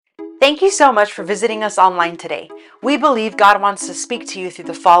Thank you so much for visiting us online today. We believe God wants to speak to you through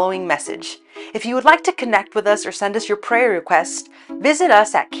the following message. If you would like to connect with us or send us your prayer request, visit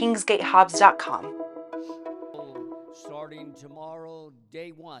us at kingsgatehobbs.com. Starting tomorrow,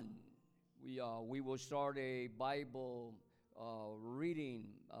 day one, we will start a Bible reading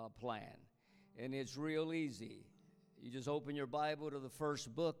plan, and it's real easy. You just open your Bible to the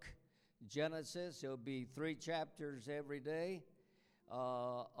first book, Genesis. It'll be 3 chapters every day,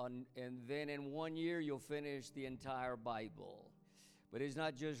 and then in 1 year you'll finish the entire Bible. But it's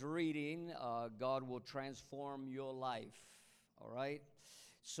not just reading. God will transform your life, all right?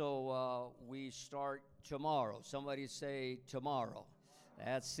 So we start tomorrow. Somebody say tomorrow.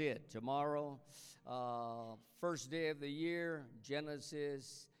 That's it, tomorrow. First day of the year,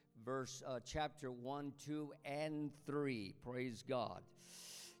 Genesis, chapter 1, 2, and 3. Praise God.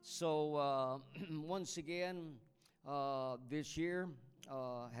 So once again, this year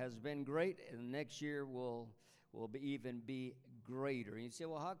has been great, and next year will even be greater. And you say,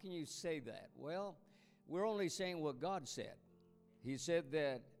 well, how can you say that? Well, we're only saying what God said. He said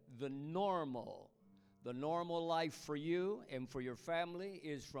that the normal life for you and for your family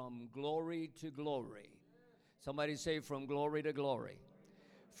is from glory to glory. Somebody say from glory to glory.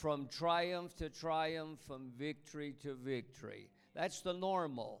 From triumph to triumph, from victory to victory. That's the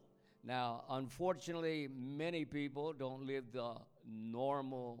normal. Now, unfortunately, many people don't live the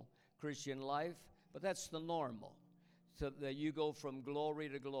normal Christian life, but that's the normal. So that you go from glory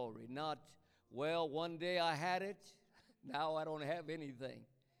to glory. Not, well, one day I had it, now I don't have anything.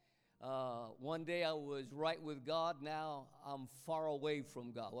 One day I was right with God, now I'm far away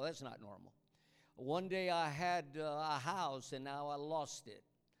from God. Well, that's not normal. One day I had a house, and now I lost it.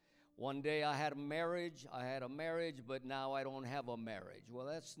 One day I had a marriage, but now I don't have a marriage. Well,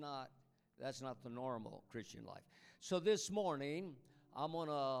 that's not the normal Christian life. So this morning, I'm going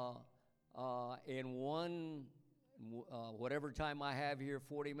to, in whatever time I have here,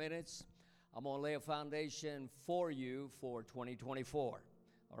 40 minutes, I'm going to lay a foundation for you for 2024,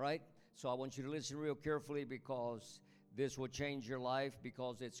 all right? So I want you to listen real carefully, because this will change your life,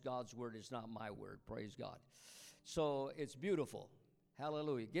 because it's God's word, it's not my word. Praise God. So it's beautiful.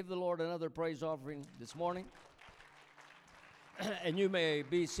 Hallelujah. Give the Lord another praise offering this morning. And you may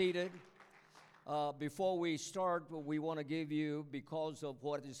be seated. Before we start, we want to give you, because of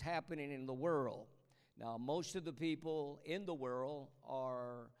what is happening in the world. Now, most of the people in the world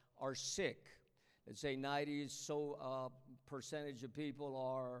are sick. Let's say 90% of people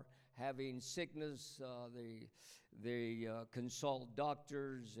are having sickness. They consult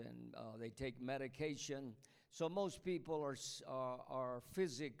doctors, and they take medication. So most people are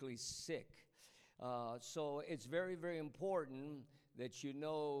physically sick. So it's very, very important that you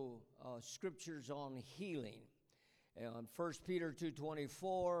know scriptures on healing. And 1 Peter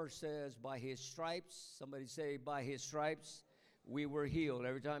 2:24 says, by his stripes, somebody say, by his stripes, we were healed.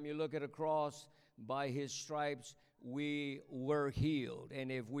 Every time you look at a cross, by his stripes, we were healed.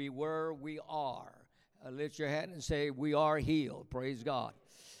 And if we were, we are. Lift your hand and say, we are healed. Praise God.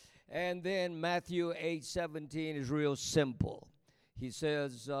 And then Matthew 8:17 is real simple. He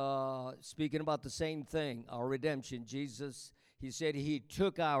says, speaking about the same thing, our redemption, Jesus, he said he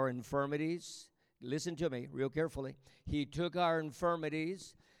took our infirmities. Listen to me real carefully. He took our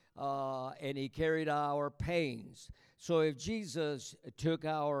infirmities and he carried our pains. So if Jesus took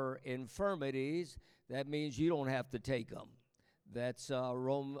our infirmities, that means you don't have to take them. That's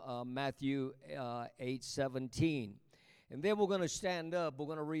Matthew 8:17. And then we're going to stand up. We're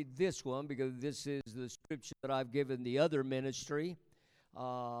going to read this one, because this is the scripture that I've given the other ministry,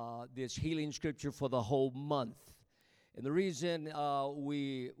 this healing scripture for the whole month. And the reason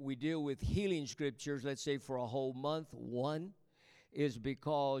we deal with healing scriptures, let's say for a whole month, one, is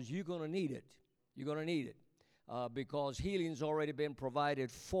because you're going to need it. You're going to need it because healing's already been provided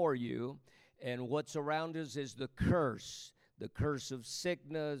for you. And what's around us is the curse of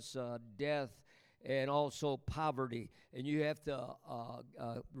sickness, death, and also poverty. And you have to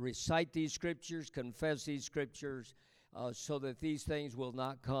recite these scriptures, confess these scriptures, so that these things will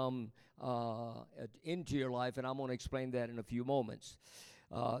not come into your life. And I'm going to explain that in a few moments.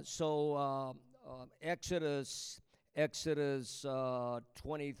 Exodus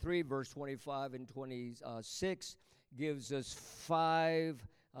 23, verse 25 and 26 gives us 5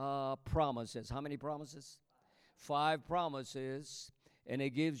 promises. How many promises? 5 promises. And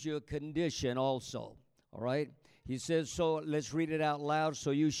it gives you a condition also, all right? He says, so let's read it out loud. So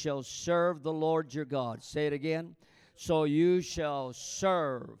you shall serve the Lord your God. Say it again. So you shall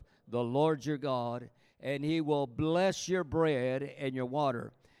serve the Lord your God, and he will bless your bread and your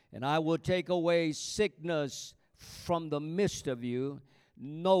water. And I will take away sickness from the midst of you.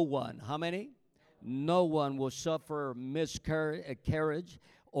 No one. How many? No one will suffer miscarriage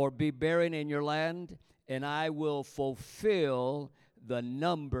or be barren in your land, and I will fulfill the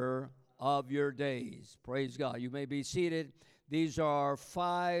number of your days. Praise God. You may be seated. These are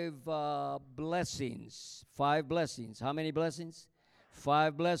five blessings. Five blessings. How many blessings?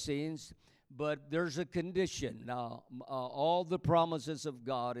 Five blessings. But there's a condition. Now, all the promises of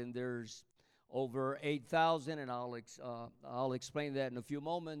God, and there's over 8,000, and I'll explain that in a few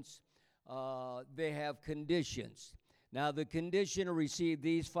moments. They have conditions. Now, the condition to receive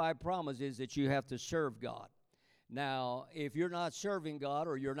these five promises is that you have to serve God. Now, if you're not serving God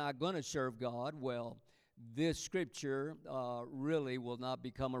or you're not going to serve God, well, this scripture really will not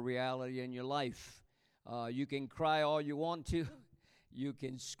become a reality in your life. You can cry all you want to. You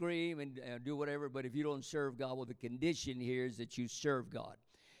can scream and do whatever, but if you don't serve God, well, the condition here is that you serve God.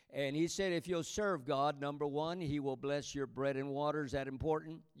 And he said if you'll serve God, number one, he will bless your bread and water. Is that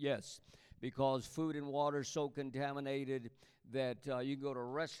important? Yes, because food and water are so contaminated that you can go to a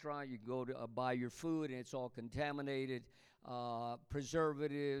restaurant, you can go to buy your food, and it's all contaminated,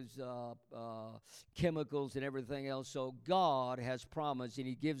 preservatives, chemicals, and everything else. So God has promised, and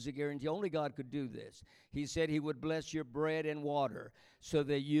he gives a guarantee. Only God could do this. He said he would bless your bread and water so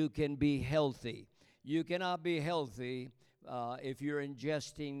that you can be healthy. You cannot be healthy if you're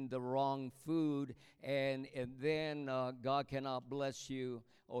ingesting the wrong food, and then God cannot bless you,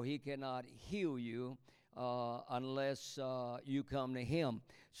 or he cannot heal you unless you come to him.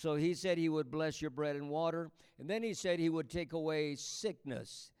 So he said he would bless your bread and water, and then he said he would take away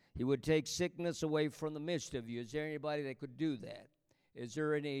sickness. He would take sickness away from the midst of you. Is there anybody that could do that? Is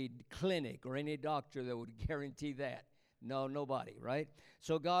there any clinic or any doctor that would guarantee that? No, nobody, right?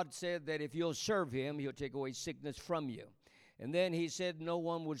 So God said that if you'll serve him, he'll take away sickness from you. And then he said no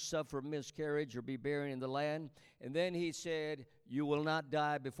one would suffer miscarriage or be barren in the land. And then he said you will not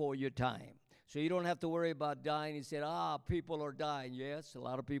die before your time. So you don't have to worry about dying. He said, people are dying. Yes, a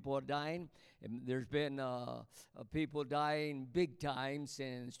lot of people are dying. And there's been people dying big time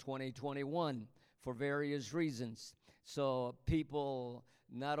since 2021 for various reasons. So people,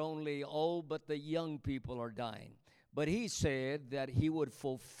 not only old, but the young people are dying. But he said that he would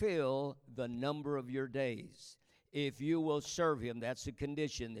fulfill the number of your days. If you will serve him, that's the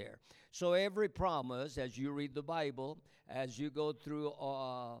condition there. So every promise, as you read the Bible, as you go through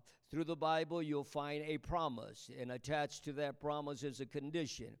the Bible, you'll find a promise, and attached to that promise is a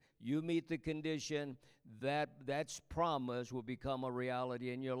condition. You meet the condition, that's promise will become a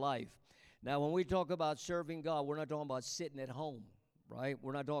reality in your life. Now, when we talk about serving God, we're not talking about sitting at home, right?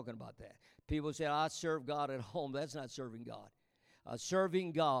 We're not talking about that. People say, I serve God at home. That's not serving God.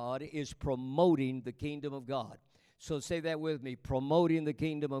 Serving God is promoting the kingdom of God. So say that with me, promoting the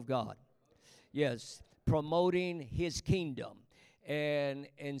kingdom of God. Yes, promoting his kingdom. And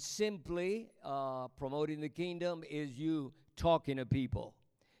simply promoting the kingdom is you talking to people.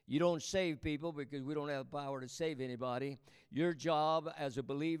 You don't save people because we don't have the power to save anybody. Your job as a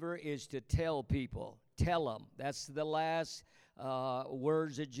believer is to tell people. Tell them. That's the last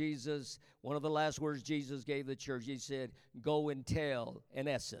words of Jesus. One of the last words Jesus gave the church. He said, go and tell, in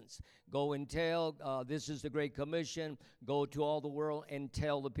essence. Go and tell. This is the Great Commission. Go to all the world and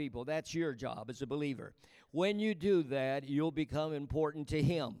tell the people. That's your job as a believer. When you do that, you'll become important to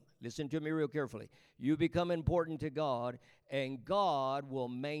him. Listen to me real carefully. You become important to God, and God will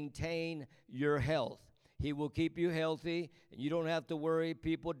maintain your health. He will keep you healthy, and you don't have to worry.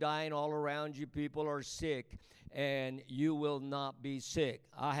 People dying all around you. People are sick, and you will not be sick.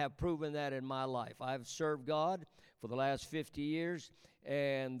 I have proven that in my life. I've served God for the last 50 years,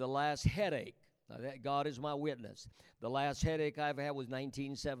 and the last headache, God is my witness, the last headache I've had was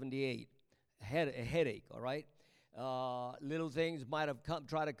 1978. A headache, all right? Little things might have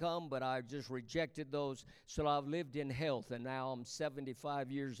tried to come, but I just rejected those. So I've lived in health, and now I'm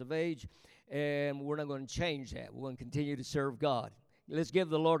 75 years of age, and we're not going to change that. We're going to continue to serve God. Let's give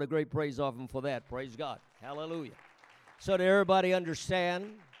the Lord a great praise offering for that. Praise God. Hallelujah. So that everybody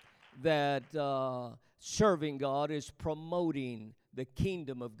understand that serving God is promoting the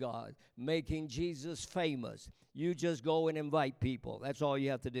kingdom of God, making Jesus famous. You just go and invite people. That's all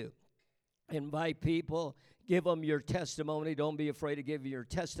you have to do. Invite people, give them your testimony. Don't be afraid to give your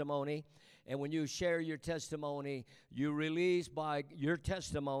testimony. And when you share your testimony, you release by your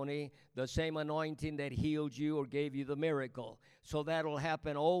testimony the same anointing that healed you or gave you the miracle. So that'll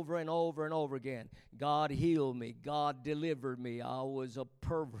happen over and over and over again. God healed me. God delivered me. I was a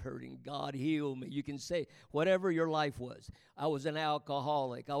pervert and God healed me. You can say whatever your life was. I was an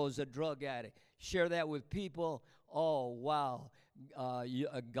alcoholic. I was a drug addict. Share that with people. Oh, wow.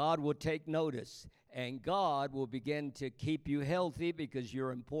 God will take notice, and God will begin to keep you healthy because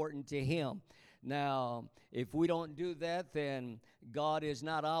you're important to Him. Now, if we don't do that, then God is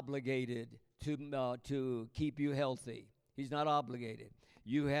not obligated to keep you healthy. He's not obligated.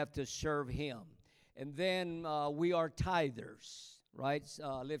 You have to serve Him. And then we are tithers, right?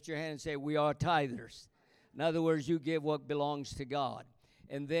 Lift your hand and say, we are tithers. In other words, you give what belongs to God.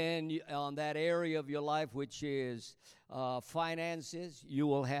 And then on that area of your life, which is finances, you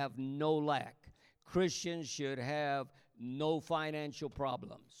will have no lack. Christians should have no financial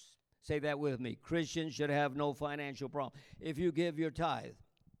problems. Say that with me. Christians should have no financial problem. If you give your tithe,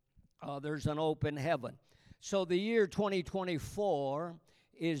 there's an open heaven. So the year 2024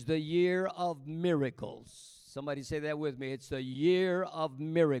 is the year of miracles. Somebody say that with me. It's the year of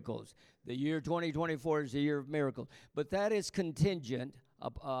miracles. The year 2024 is the year of miracles. But that is contingent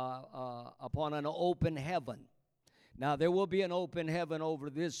upon an open heaven. Now, there will be an open heaven over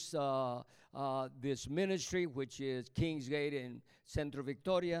this this ministry, which is Kingsgate in Centro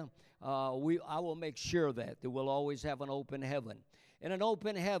Victoria. I will make sure that we'll always have an open heaven. And an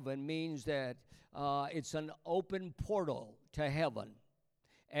open heaven means that it's an open portal to heaven.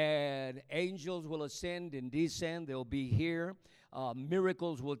 And angels will ascend and descend. They'll be here.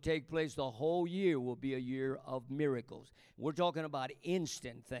 Miracles will take place. The whole year will be a year of miracles. We're talking about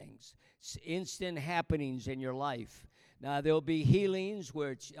instant things, instant happenings in your life. Now, there'll be healings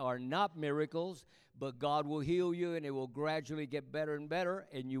which are not miracles, but God will heal you, and it will gradually get better and better,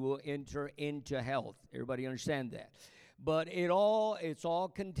 and you will enter into health. Everybody understand that? But it's all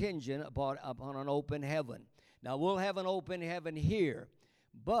contingent upon an open heaven. Now, we'll have an open heaven here,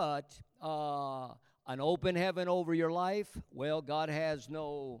 but an open heaven over your life, well, God has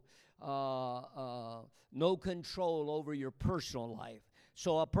no control over your personal life.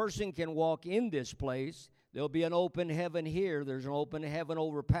 So a person can walk in this place. There'll be an open heaven here. There's an open heaven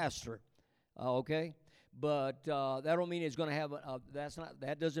over pastor, okay? But that don't mean it's going to have.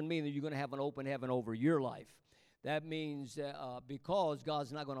 That doesn't mean that you're going to have an open heaven over your life. That means because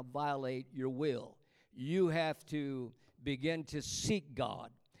God's not going to violate your will. You have to begin to seek God.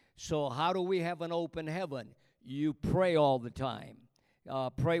 So how do we have an open heaven? You pray all the time.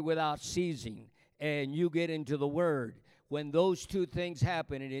 Pray without ceasing, and you get into the Word. When those two things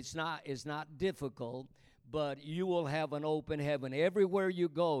happen, and it's not difficult, but you will have an open heaven. Everywhere you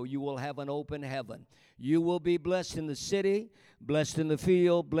go, you will have an open heaven. You will be blessed in the city, blessed in the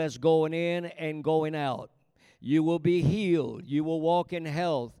field, blessed going in and going out. You will be healed. You will walk in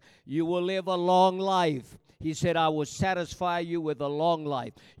health. You will live a long life. He said, I will satisfy you with a long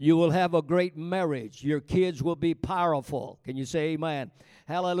life. You will have a great marriage. Your kids will be powerful. Can you say amen?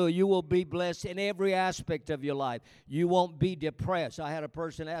 Hallelujah. You will be blessed in every aspect of your life. You won't be depressed. I had a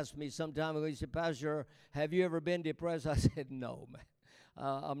person ask me some time ago, he said, Pastor, have you ever been depressed? I said, no, man.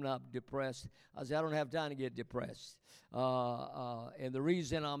 I'm not depressed. I said, I don't have time to get depressed. And the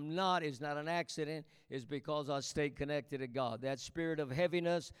reason I'm not is not an accident, is because I stay connected to God. That spirit of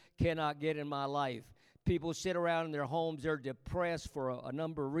heaviness cannot get in my life. People sit around in their homes, they're depressed for a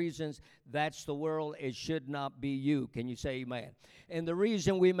number of reasons. That's the world. It should not be you. Can you say amen? And the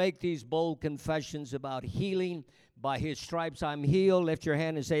reason we make these bold confessions about healing, by His stripes I'm healed. Lift your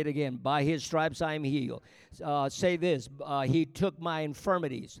hand and say it again. By His stripes I'm healed. Say this, He took my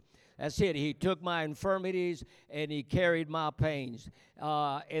infirmities. That's it. He took my infirmities and He carried my pains.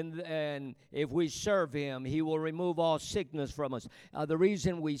 And if we serve Him, He will remove all sickness from us. The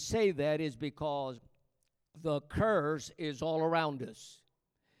reason we say that is because the curse is all around us.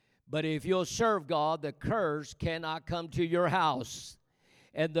 But if you'll serve God, the curse cannot come to your house.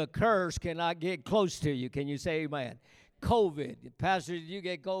 And the curse cannot get close to you. Can you say amen? COVID. Pastor, did you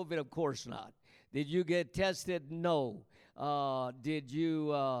get COVID? Of course not. Did you get tested? No. Did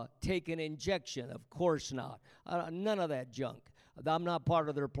you take an injection? Of course not. None of that junk. I'm not part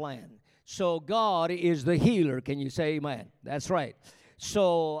of their plan. So God is the healer. Can you say amen? That's right.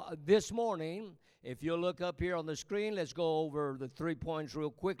 So this morning, if you'll look up here on the screen, let's go over the 3 points real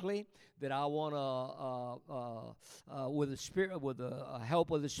quickly that I want to, with the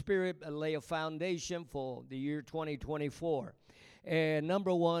help of the Spirit, lay a foundation for the year 2024. And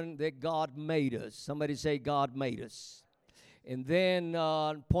number one, that God made us. Somebody say, God made us. And then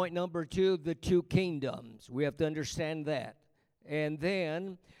point number two, the two kingdoms. We have to understand that. And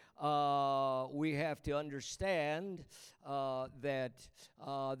then we have to understand that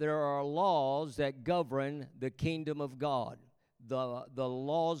there are laws that govern the kingdom of God, the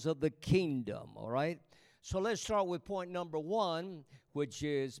laws of the kingdom, all right? So let's start with point number one, which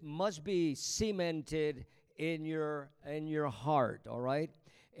is must be cemented in your heart, all right?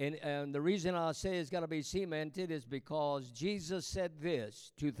 And the reason I say it's got to be cemented is because Jesus said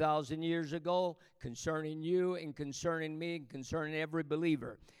this 2,000 years ago concerning you and concerning me and concerning every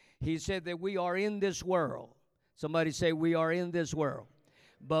believer. He said that we are in this world. Somebody say, we are in this world,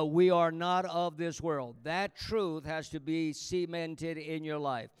 but we are not of this world. That truth has to be cemented in your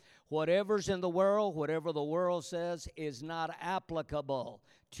life. Whatever's in the world, whatever the world says, is not applicable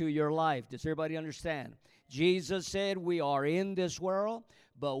to your life. Does everybody understand? Jesus said we are in this world,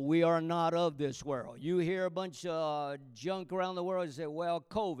 but we are not of this world. You hear a bunch of junk around the world, you say, well,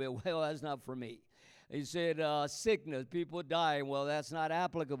 COVID, well, that's not for me. He said, sickness, people dying, well, that's not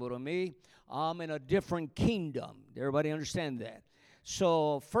applicable to me. I'm in a different kingdom. Everybody understand that?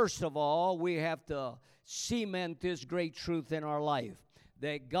 So, first of all, we have to cement this great truth in our life,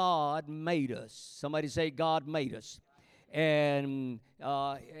 that God made us. Somebody say, God made us. And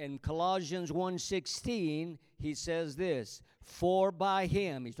in Colossians 1:16, he says this, for by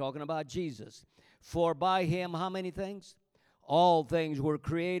him, he's talking about Jesus, for by him, how many things? All things were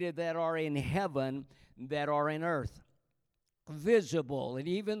created that are in heaven, that are in earth, visible, and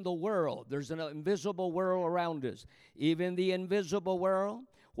even the world. There's an invisible world around us. Even the invisible world,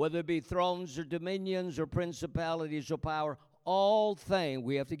 whether it be thrones or dominions or principalities or power, all things,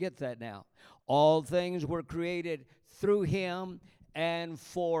 we have to get that now, all things were created through him and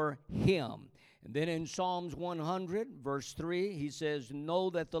for him. And then in Psalms 100, verse 3, he says,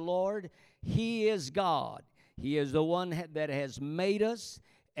 know that the Lord, he is God. He is the one that has made us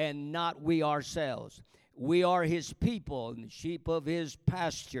and not we ourselves. We are his people and the sheep of his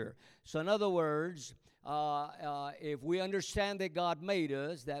pasture. So in other words, if we understand that God made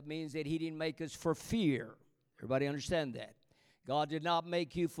us, that means that he didn't make us for fear. Everybody understand that? God did not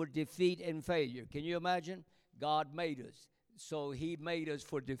make you for defeat and failure. Can you imagine? God made us, so he made us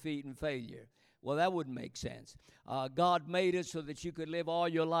for defeat and failure. Well, that wouldn't make sense. God made us so that you could live all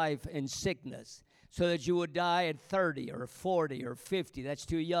your life in sickness, so that you would die at 30 or 40 or 50. That's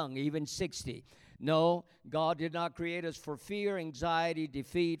too young, even 60. No, God did not create us for fear, anxiety,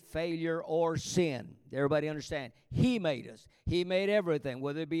 defeat, failure, or sin. Everybody understand? He made us. He made everything,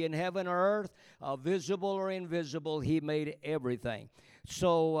 whether it be in heaven or earth, visible or invisible, he made everything.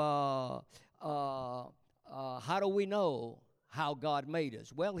 So how do we know how God made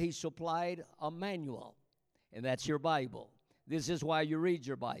us? Well, he supplied a manual, and that's your Bible. This is why you read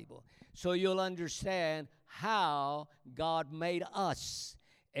your Bible, so you'll understand how God made us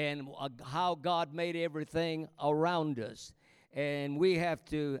and how God made everything around us. And we have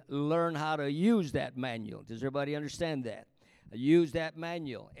to learn how to use that manual. Does everybody understand that? Use that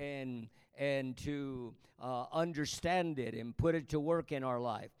manual and to understand it and put it to work in our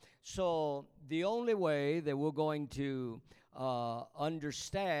life. So the only way that we're going to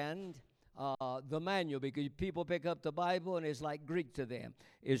understand the manual, because people pick up the Bible and it's like Greek to them,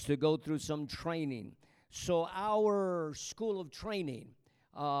 is to go through some training. So our school of training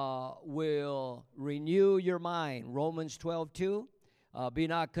will renew your mind. Romans 12:2, be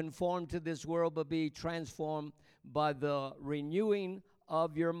not conformed to this world, but be transformed by the renewing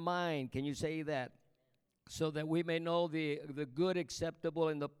of your mind. Can you say that? So that we may know the good, acceptable,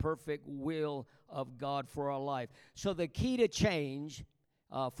 and the perfect will of God for our life. So the key to change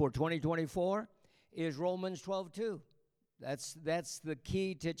for 2024 is Romans 12:2. That's the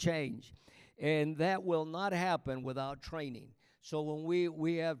key to change. And that will not happen without training. So when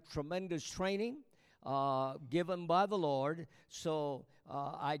we have tremendous training given by the Lord, so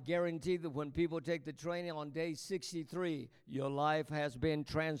I guarantee that when people take the training on day 63, your life has been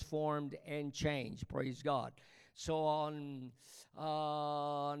transformed and changed. Praise God. So on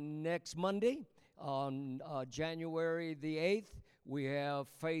next Monday, on January the 8th, we have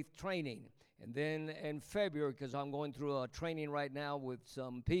faith training. And then in February, because I'm going through a training right now with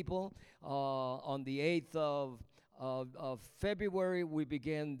some people, on the 8th of February, we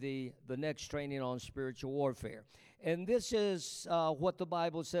begin the next training on spiritual warfare. And this is what the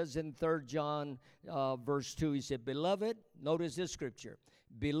Bible says in 3 John verse 2. He said, beloved, notice this scripture,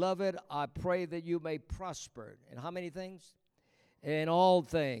 beloved, I pray that you may prosper. And how many things? In all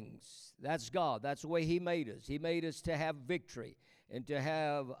things. That's God. That's the way he made us. He made us to have victory and to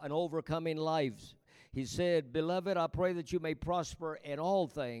have an overcoming life. He said, beloved, I pray that you may prosper in all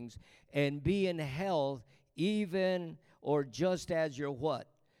things and be in health, even or just as your what?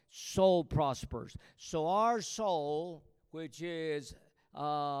 Soul prospers. So our soul, which is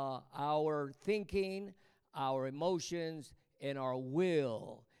our thinking, our emotions, and our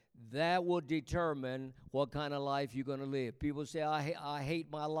will, that will determine what kind of life you're going to live. People say, I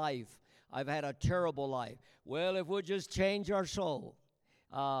hate my life. I've had a terrible life. Well, if we'll just change our soul.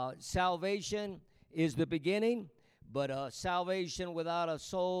 Salvation is the beginning, But salvation without a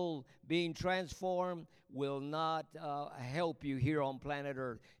soul being transformed will not help you here on planet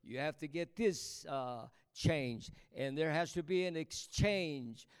Earth. You have to get this changed, and there has to be an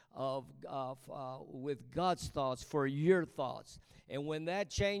exchange with God's thoughts for your thoughts. And when that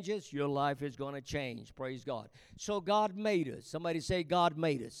changes, your life is going to change. Praise God. So God made us. Somebody say, God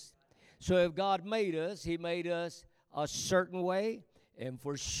made us. So if God made us, He made us a certain way. And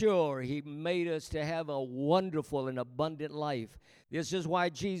for sure, He made us to have a wonderful and abundant life. This is why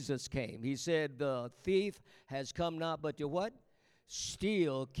Jesus came. He said, the thief has come not but to what?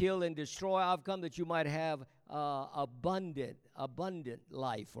 Steal, kill, and destroy. I've come that you might have abundant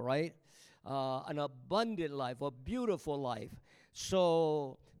life, right? An abundant life, a beautiful life.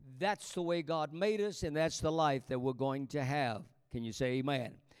 So that's the way God made us, and that's the life that we're going to have. Can you say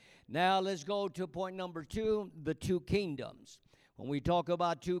amen? Now let's go to point number 2, the two kingdoms. When we talk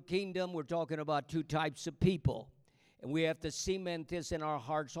about two kingdoms, we're talking about two types of people. And we have to cement this in our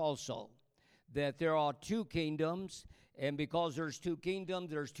hearts also, that there are two kingdoms, and because there's two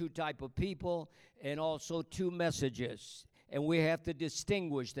kingdoms, there's two type of people, and also two messages. And we have to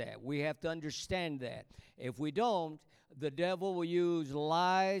distinguish that. We have to understand that. If we don't, the devil will use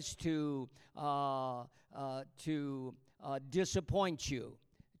lies to disappoint you,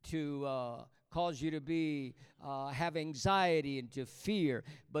 to cause you to be have anxiety and to fear.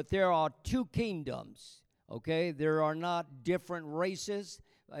 But there are two kingdoms, okay? There are not different races.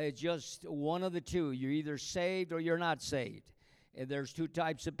 It's just one of the two. You're either saved or you're not saved. And there's two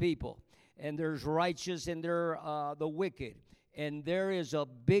types of people. And there's righteous and there the wicked. And there is a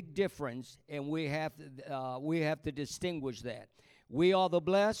big difference, and we have to distinguish that. We are the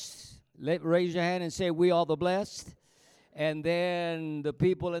blessed. Raise your hand and say, we are the blessed. And then the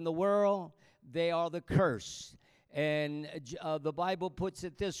people in the world, they are the cursed. And the Bible puts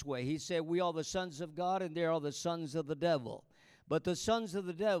it this way. He said, we are the sons of God, and they are the sons of the devil. But the sons of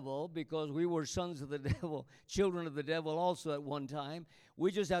the devil, because we were sons of the devil, children of the devil also at one time,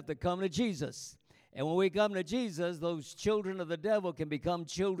 we just have to come to Jesus. And when we come to Jesus, those children of the devil can become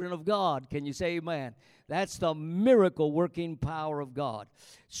children of God. Can you say amen? That's the miracle working power of God.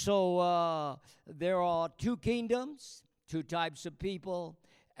 So there are two kingdoms, two types of people,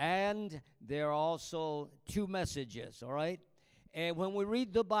 and there are also two messages, all right? And when we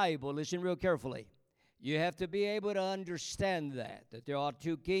read the Bible, listen real carefully. You have to be able to understand that there are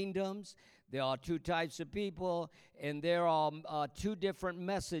two kingdoms, there are two types of people, and there are two different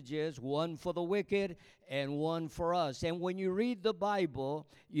messages, one for the wicked and one for us. And when you read the Bible,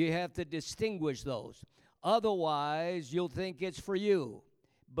 you have to distinguish those. Otherwise, you'll think it's for you,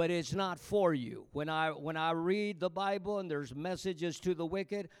 but it's not for you. When I read the Bible and there's messages to the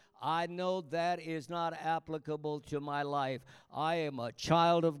wicked, I know that is not applicable to my life. I am a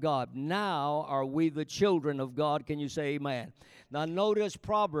child of God. Now are we the children of God? Can you say amen? Now notice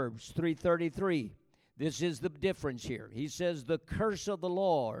Proverbs 3:33. This is the difference here. He says, the curse of the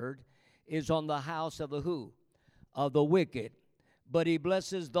Lord is on the house of the who? Of the wicked. But he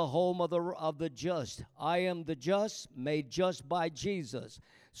blesses the home of the just. I am the just, made just by Jesus.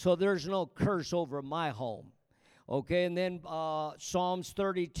 So there's no curse over my home. Okay, and then Psalms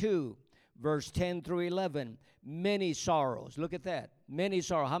 32, verse 10 through 11. Many sorrows. Look at that. Many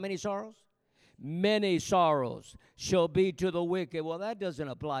sorrows. How many sorrows? Many sorrows shall be to the wicked. Well, that doesn't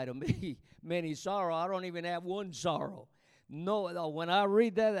apply to me. Many sorrow. I don't even have one sorrow. No, when I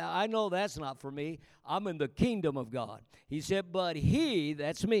read that, I know that's not for me. I'm in the kingdom of God. He said, but he,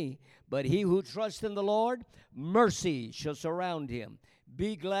 that's me, but he who trusts in the Lord, mercy shall surround him.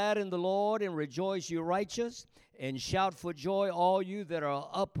 Be glad in the Lord and rejoice, you righteous, and shout for joy, all you that are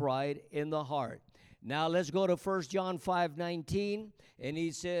upright in the heart. Now let's go to 1 John 5:19, and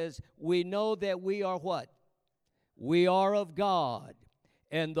he says, we know that we are what? We are of God,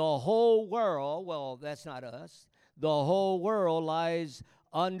 and the whole world, well, that's not us, the whole world lies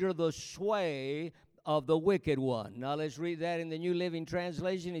under the sway of the wicked one. Now let's read that in the New Living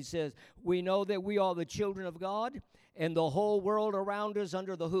Translation. He says, we know that we are the children of God, and the whole world around us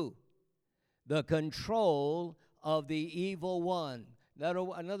under the who? The control of the evil one.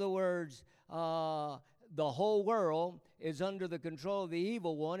 In other words, the whole world is under the control of the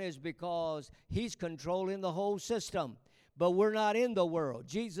evil one is because he's controlling the whole system. But we're not in the world.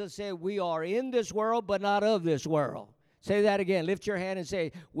 Jesus said we are in this world, but not of this world. Say that again. Lift your hand and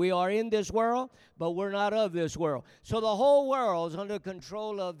say, we are in this world, but we're not of this world. So the whole world is under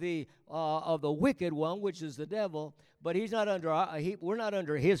control of the wicked one, which is the devil, but he's not under we're not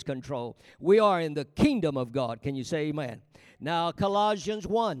under his control. We are in the kingdom of God. Can you say amen? Now, Colossians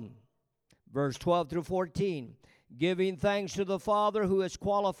 1, verse 12 through 14, giving thanks to the Father who has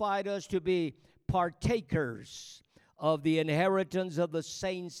qualified us to be partakers of the inheritance of the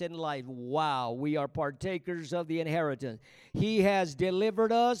saints in light. Wow, we are partakers of the inheritance. He has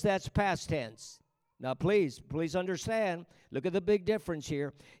delivered us, that's past tense. Now, please understand, look at the big difference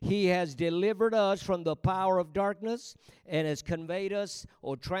here. He has delivered us from the power of darkness and has conveyed us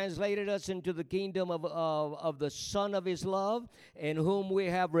or translated us into the kingdom of the Son of His love, in whom we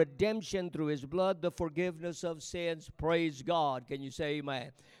have redemption through His blood, the forgiveness of sins. Praise God. Can you say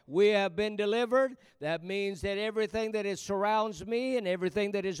amen? We have been delivered. That means that everything that surrounds me and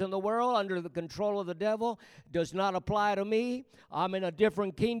everything that is in the world under the control of the devil does not apply to me. I'm in a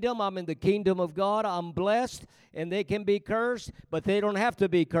different kingdom. I'm in the kingdom of God. I'm blessed, and they can be cursed, but they don't have to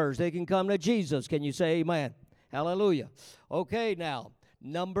be cursed. They can come to Jesus. Can you say amen? Hallelujah. Okay, now,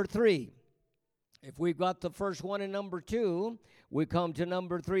 number 3. If we've got the first one and number 2, we come to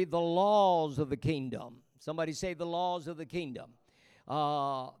number 3, the laws of the kingdom. Somebody say the laws of the kingdom.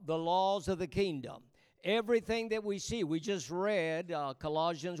 The laws of the kingdom. Everything that we see, we just read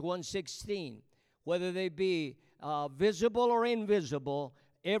Colossians 1:16. Whether they be visible or invisible,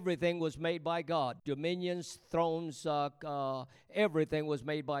 everything was made by God. Dominions, thrones, everything was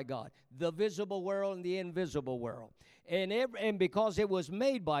made by God. The visible world and the invisible world. And because it was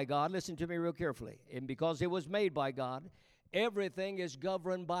made by God, listen to me real carefully, and because it was made by God, everything is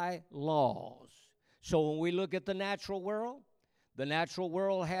governed by laws. So when we look at the natural world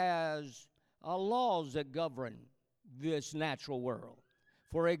has laws that govern this natural world.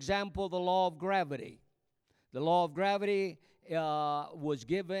 For example, the law of gravity. The law of gravity was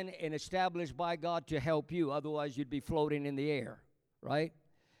given and established by God to help you. Otherwise, you'd be floating in the air, right?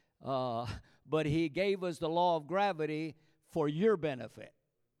 But He gave us the law of gravity for your benefit,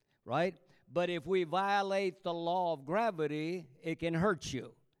 right? But if we violate the law of gravity, it can hurt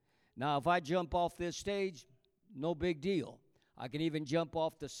you. Now, if I jump off this stage, no big deal. I can even jump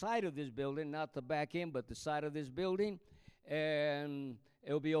off the side of this building, not the back end, but the side of this building, and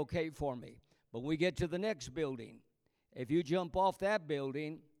it'll be okay for me. But when we get to the next building, if you jump off that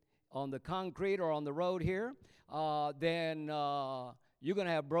building on the concrete or on the road here, then you're going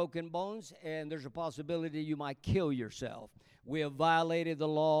to have broken bones, and there's a possibility you might kill yourself. We have violated the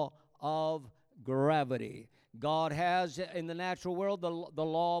law of gravity. God has, in the natural world, the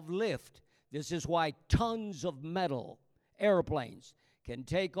law of lift. This is why tons of metal, airplanes, can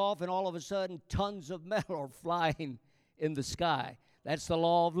take off, and all of a sudden, tons of metal are flying in the sky. That's the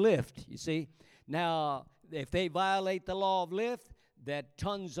law of lift, you see. Now, if they violate the law of lift, that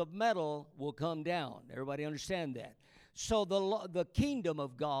tons of metal will come down. Everybody understand that? So the kingdom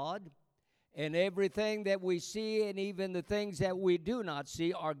of God and everything that we see and even the things that we do not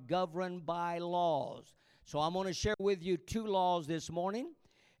see are governed by laws. So I'm going to share with you 2 laws this morning.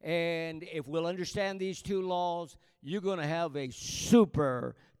 And if we'll understand these 2 laws, you're going to have a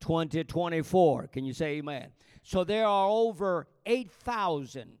super 2024. Can you say amen? So there are over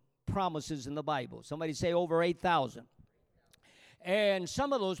 8,000 promises in the Bible. Somebody say over 8,000. And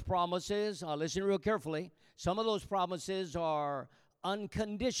some of those promises, listen real carefully, some of those promises are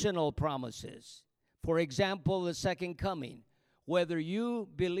unconditional promises. For example, the second coming. Whether you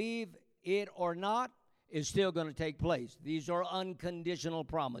believe it or not, is still going to take place. These are unconditional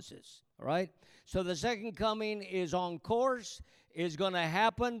promises, all right? So the second coming is on course, is going to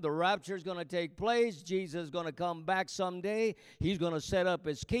happen. The rapture is going to take place. Jesus is going to come back someday. He's going to set up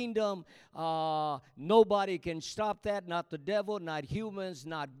His kingdom. Nobody can stop that, not the devil, not humans,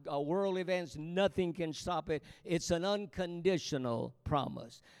 not world events. Nothing can stop it. It's an unconditional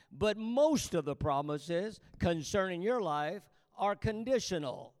promise. But most of the promises concerning your life are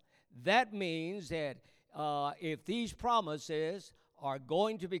conditional. That means that if these promises are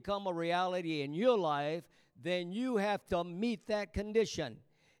going to become a reality in your life, then you have to meet that condition.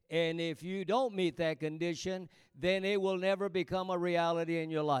 And if you don't meet that condition, then it will never become a reality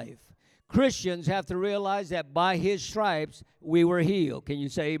in your life. Christians have to realize that by His stripes we were healed. Can you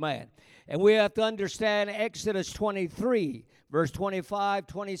say amen? And we have to understand Exodus 23, verse 25,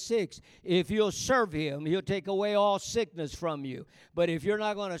 26. If you'll serve Him, He'll take away all sickness from you. But if you're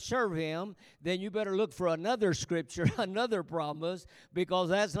not going to serve Him, then you better look for another scripture, another promise, because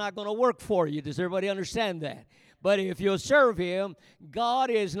that's not going to work for you. Does everybody understand that? But if you'll serve Him, God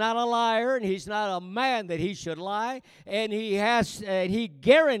is not a liar, and He's not a man that He should lie. And He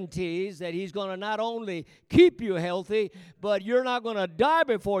guarantees that He's going to not only keep you healthy, but you're not going to die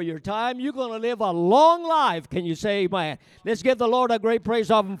before your time. You're going to live a long life. Can you say amen? Let's give the Lord a great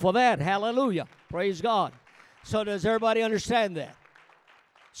praise offering for that. Hallelujah. Praise God. So does everybody understand that?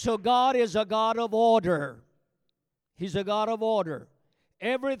 So God is a God of order. He's a God of order.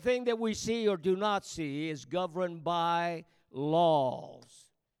 Everything that we see or do not see is governed by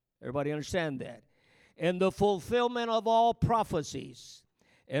laws. Everybody understand that? and the fulfillment of all prophecies.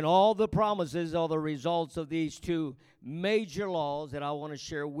 And all the promises are the results of these two major laws that I want to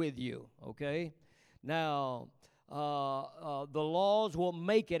share with you, okay? Now, the laws will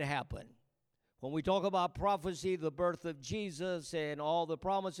make it happen. When we talk about prophecy, the birth of Jesus and all the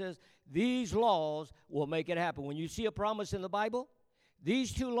promises, these laws will make it happen. When you see a promise in the Bible,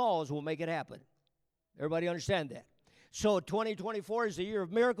 these two laws will make it happen. Everybody understand that? So 2024 is the year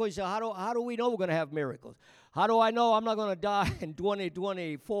of miracles. You say, how do we know we're going to have miracles? How do I know I'm not going to die in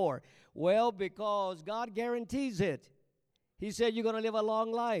 2024? Well, because God guarantees it. He said you're going to live a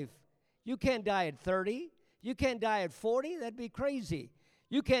long life. You can't die at 30. You can't die at 40. That'd be crazy.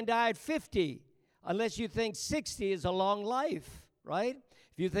 You can't die at 50 unless you think 60 is a long life, right?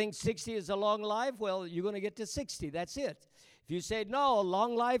 If you think 60 is a long life, well, you're going to get to 60. That's it. If you say, no, a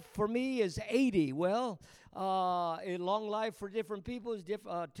long life for me is 80, well, a long life for different people is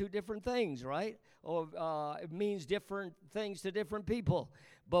two different things, right? Or it means different things to different people.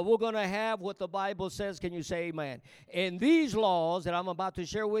 But we're going to have what the Bible says. Can you say amen? And these laws that I'm about to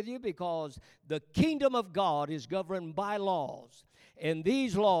share with you, because the kingdom of God is governed by laws. And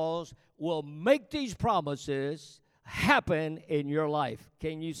these laws will make these promises happen in your life.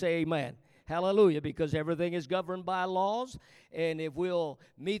 Can you say amen? Hallelujah, because everything is governed by laws, and if we'll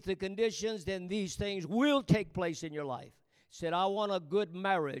meet the conditions, then these things will take place in your life. Said, I want a good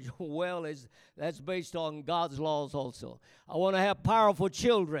marriage. Well, that's based on God's laws also. I want to have powerful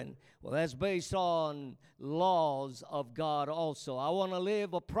children. Well, that's based on laws of God also. I want to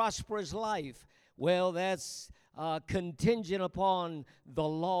live a prosperous life. Well, that's contingent upon the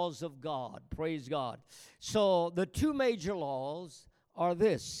laws of God. Praise God. So the two major laws are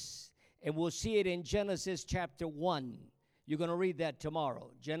this, and we'll see it in Genesis chapter 1. You're going to read that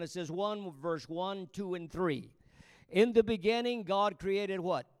tomorrow. Genesis 1, verse 1, 2, and 3. In the beginning, God created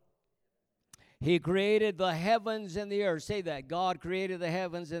what? He created the heavens and the earth. Say that. God created the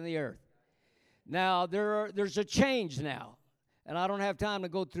heavens and the earth. Now, there's a change now. And I don't have time to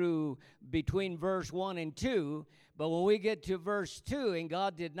go through between verse 1 and 2, but when we get to verse 2, and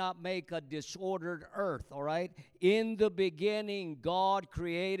God did not make a disordered earth, all right? In the beginning, God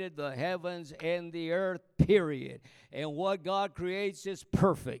created the heavens and the earth, period. And what God creates is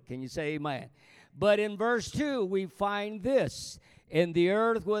perfect. Can you say amen? But in verse 2, we find this, and the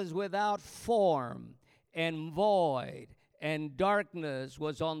earth was without form and void, and darkness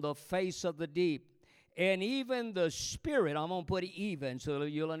was on the face of the deep. And even the Spirit, I'm going to put even so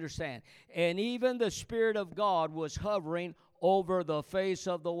you'll understand. And even the Spirit of God was hovering over the face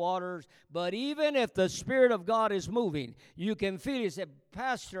of the waters. But even if the Spirit of God is moving, you can feel it. You say,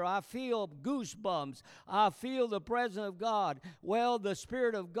 Pastor, I feel goosebumps. I feel the presence of God. Well, the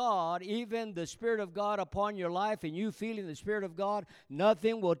Spirit of God, even the Spirit of God upon your life, and you feeling the Spirit of God,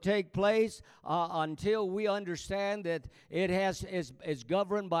 nothing will take place until we understand that it's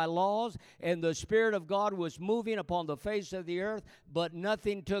governed by laws, and the Spirit of God was moving upon the face of the earth, but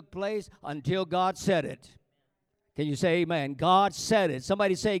nothing took place until God said it. Can you say amen? God said it.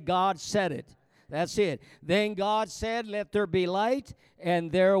 Somebody say, God said it. That's it. Then God said, let there be light, and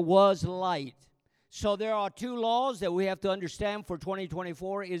there was light. So there are two laws that we have to understand for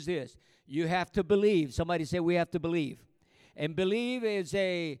 2024 is this. You have to believe. Somebody say, we have to believe. And believe has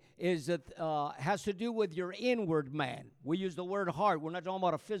to do with your inward man. We use the word heart. We're not talking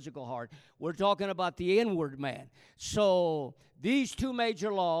about a physical heart. We're talking about the inward man. So these two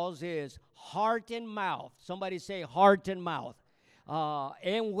major laws is heart and mouth. Somebody say heart and mouth.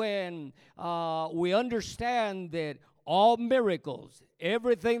 And when we understand that all miracles,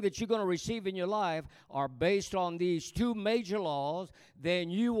 everything that you're going to receive in your life are based on these two major laws,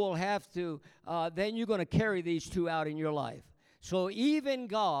 then you will have to, then you're going to carry these two out in your life. So even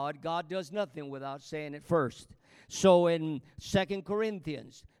God does nothing without saying it first. So in 2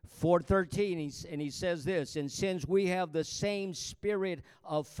 Corinthians 4:13, and he says this, and since we have the same spirit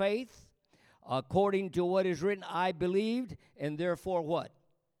of faith, according to what is written, I believed, and therefore what?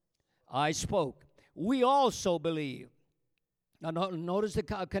 I spoke. We also believe. Now, notice the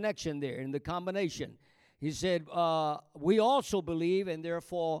connection there in the combination. He said, we also believe, and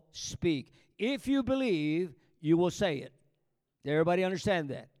therefore speak. If you believe, you will say it. Did everybody understand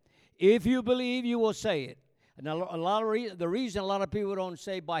that? If you believe, you will say it. Now, the reason a lot of people don't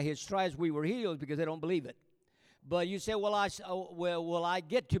say by his stripes we were healed is because they don't believe it. But you say, will I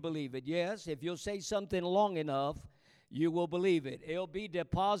get to believe it? Yes, if you'll say something long enough, you will believe it. It'll be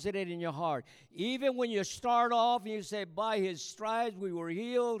deposited in your heart. Even when you start off and you say, by his stripes we were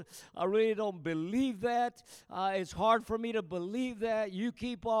healed, I really don't believe that. It's hard for me to believe that. You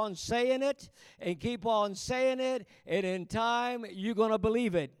keep on saying it and keep on saying it, and in time you're going to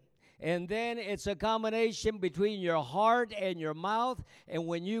believe it. And then it's a combination between your heart and your mouth. And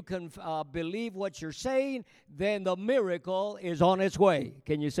when you can believe what you're saying, then the miracle is on its way.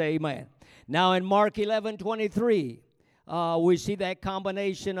 Can you say amen? Now in Mark 11:23, we see that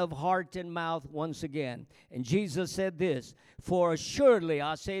combination of heart and mouth once again. And Jesus said this, "For assuredly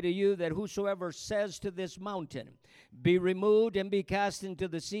I say to you that whosoever says to this mountain, be removed and be cast into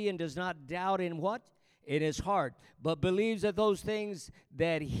the sea, and does not doubt in what? In his heart, but believes that those things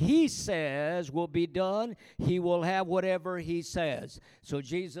that he says will be done, he will have whatever he says." So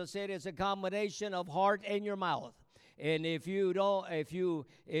Jesus said it's a combination of heart and your mouth. And if you don't, if you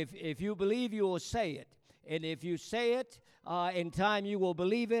believe, you will say it. And if you say it, in time you will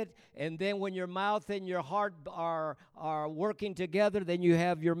believe it. And then when your mouth and your heart are working together, then you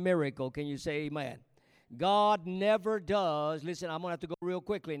have your miracle. Can you say amen? God never does, listen, I'm going to have to go real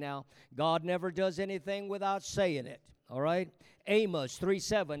quickly now. God never does anything without saying it, all right? Amos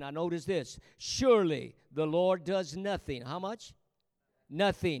 3:7, I notice this. Surely the Lord does nothing. How much?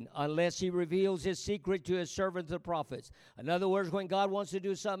 Nothing, unless he reveals his secret to his servants, the prophets. In other words, when God wants to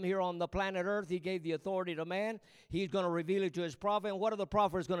do something here on the planet Earth, he gave the authority to man. He's going to reveal it to his prophet. And what are the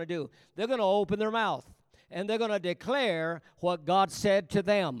prophets going to do? They're going to open their mouth, and they're going to declare what God said to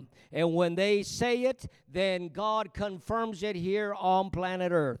them. And when they say it, then God confirms it here on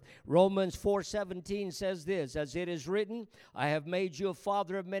planet Earth. Romans 4:17 says this, "As it is written, I have made you a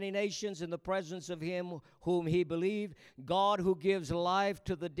father of many nations in the presence of him whom he believed, God who gives life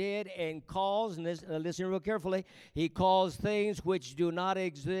to the dead and calls," and listen real carefully, he calls things which do not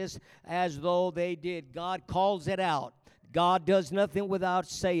exist as though they did. God calls it out. God does nothing without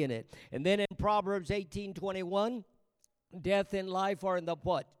saying it. And then in Proverbs 18:21, death and life are in the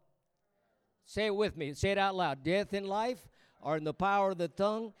what? Say it with me. Say it out loud. Death and life are in the power of the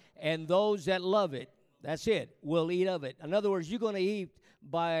tongue, and those that love it, that's it, will eat of it. In other words, you're going to eat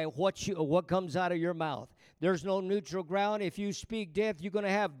by what comes out of your mouth. There's no neutral ground. If you speak death, you're going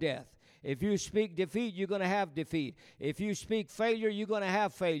to have death. If you speak defeat, you're going to have defeat. If you speak failure, you're going to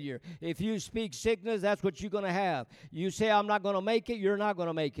have failure. If you speak sickness, that's what you're going to have. You say, "I'm not going to make it," you're not going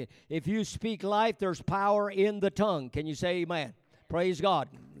to make it. If you speak life, there's power in the tongue. Can you say amen? Praise God.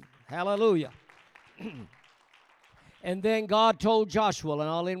 Hallelujah. And then God told Joshua, and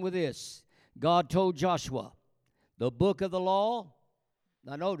I'll end with this. God told Joshua, the book of the law.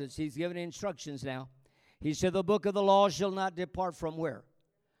 Now notice, he's giving instructions now. He said, "The book of the law shall not depart from" where?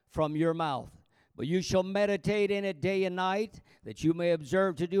 From your mouth. "But you shall meditate in it day and night, that you may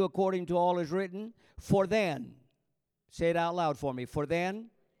observe to do according to all is written. For then," say it out loud for me, "for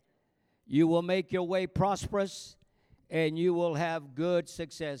then you will make your way prosperous, and you will have good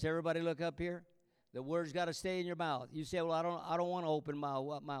success." Everybody look up here. The word's got to stay in your mouth. You say, "Well, I don't want to open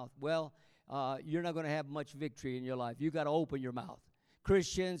my mouth." Well, you're not going to have much victory in your life. You got to open your mouth.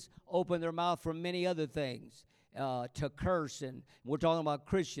 Christians open their mouth for many other things. To curse, and we're talking about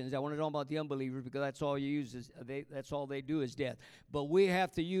Christians. I want to talk about the unbelievers because that's all you use that's all they do is death. But we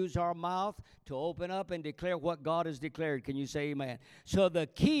have to use our mouth to open up and declare what God has declared. Can you say amen? So the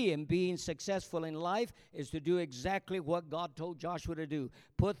key in being successful in life is to do exactly what God told Joshua to do.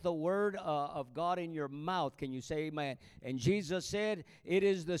 Put the word of God in your mouth. Can you say amen? And Jesus said, "It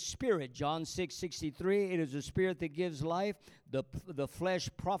is the Spirit," John 6:63, "it is the Spirit that gives life. The flesh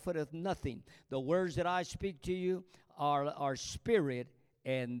profiteth nothing. The words that I speak to you are spirit,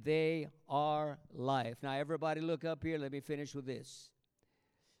 and they are life." Now, everybody look up here. Let me finish with this.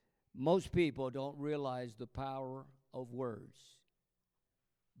 Most people don't realize the power of words,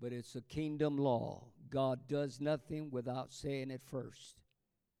 but it's a kingdom law. God does nothing without saying it first.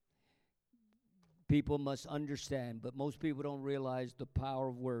 People must understand, but most people don't realize the power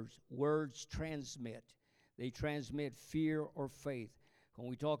of words. Words transmit. They transmit fear or faith. When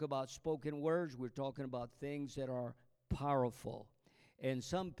we talk about spoken words, we're talking about things that are powerful. And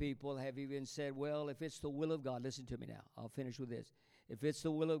some people have even said, "Well, if it's the will of God," listen to me now, I'll finish with this. "If it's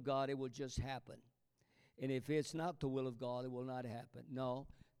the will of God, it will just happen. And if it's not the will of God, it will not happen." No,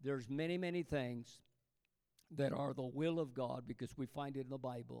 there's many, many things that are the will of God because we find it in the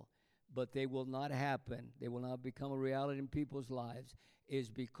Bible, but they will not happen. They will not become a reality in people's lives is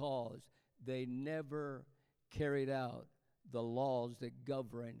because they never carried out the laws that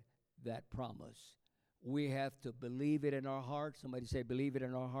govern that promise. We have to believe it in our heart. Somebody say, believe it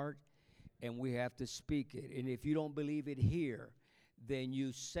in our heart. And we have to speak it. And if you don't believe it here, then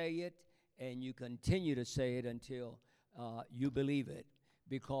you say it and you continue to say it until you believe it.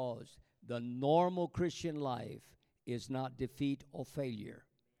 Because the normal Christian life is not defeat or failure.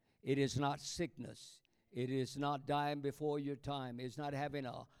 It is not sickness. It is not dying before your time. It's not having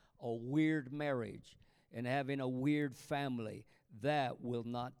a weird marriage and having a weird family. that will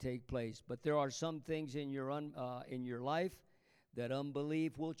not take place. But there are some things in your life that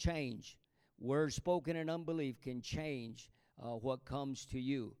unbelief will change. Words spoken in unbelief can change what comes to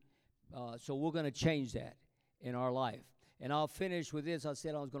you. So we're going to change that in our life. And I'll finish with this. I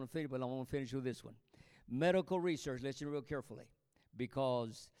said I was going to finish, but I want to finish with this one. Medical research, listen real carefully,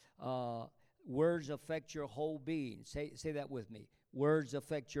 because words affect your whole being. Say that with me. Words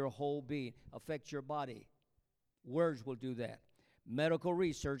affect your whole being, affect your body. Words will do that. Medical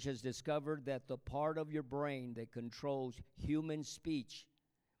research has discovered that the part of your brain that controls human speech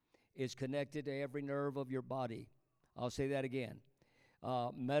is connected to every nerve of your body. I'll say that again.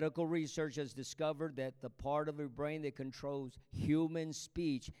 Medical research has discovered that the part of your brain that controls human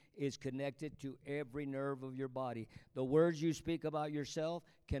speech is connected to every nerve of your body. The words you speak about yourself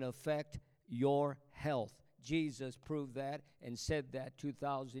can affect your health. Jesus proved that and said that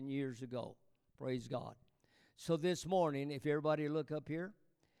 2,000 years ago. Praise God. So this morning, if everybody look up here,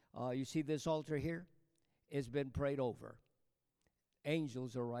 you see this altar here? It's been prayed over.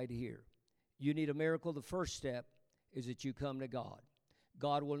 Angels are right here. You need a miracle. The first step is that you come to God.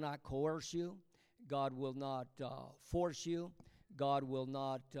 God will not coerce you. God will not force you. God will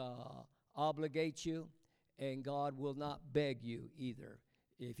not obligate you. And God will not beg you either.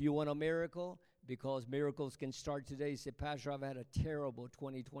 If you want a miracle, because miracles can start today, say, Pastor, I've had a terrible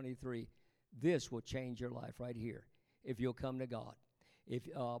 2023. This will change your life right here if you'll come to God. If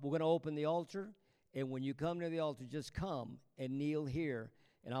we're going to open the altar, and when you come to the altar, just come and kneel here,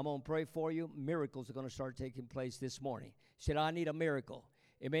 and I'm going to pray for you. Miracles are going to start taking place this morning. You said, I need a miracle.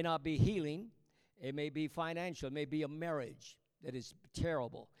 It may not be healing. It may be financial. It may be a marriage that is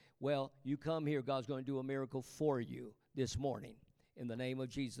terrible. Well, you come here. God's going to do a miracle for you this morning in the name of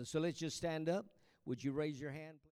Jesus. So let's just stand up. Would you raise your hand?